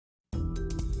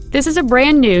This is a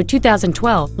brand new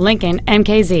 2012 Lincoln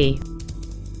MKZ.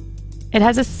 It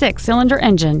has a 6-cylinder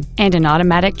engine and an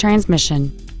automatic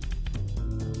transmission.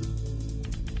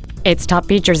 Its top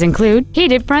features include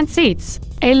heated front seats,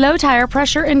 a low tire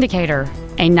pressure indicator,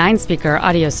 a 9-speaker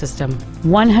audio system,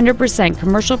 100%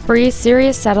 commercial-free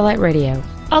Sirius satellite radio,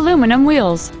 aluminum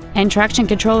wheels, and traction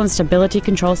control and stability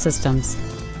control systems.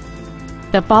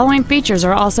 The following features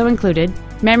are also included: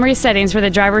 memory settings for the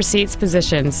driver's seat's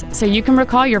positions, so you can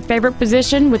recall your favorite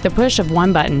position with the push of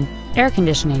one button, air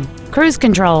conditioning, cruise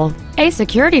control, a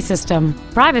security system,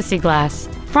 privacy glass,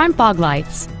 front fog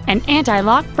lights, an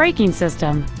anti-lock braking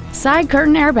system, side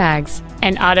curtain airbags,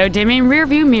 an auto-dimming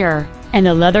rearview mirror, and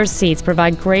the leather seats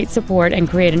provide great support and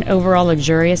create an overall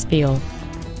luxurious feel.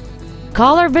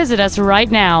 Call or visit us right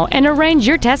now and arrange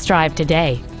your test drive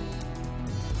today.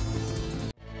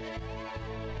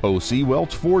 OC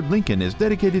Welch Ford Lincoln is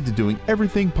dedicated to doing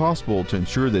everything possible to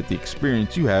ensure that the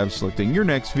experience you have selecting your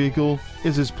next vehicle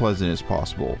is as pleasant as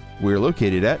possible. We're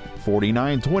located at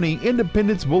 4920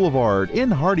 Independence Boulevard in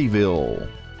Hardeeville.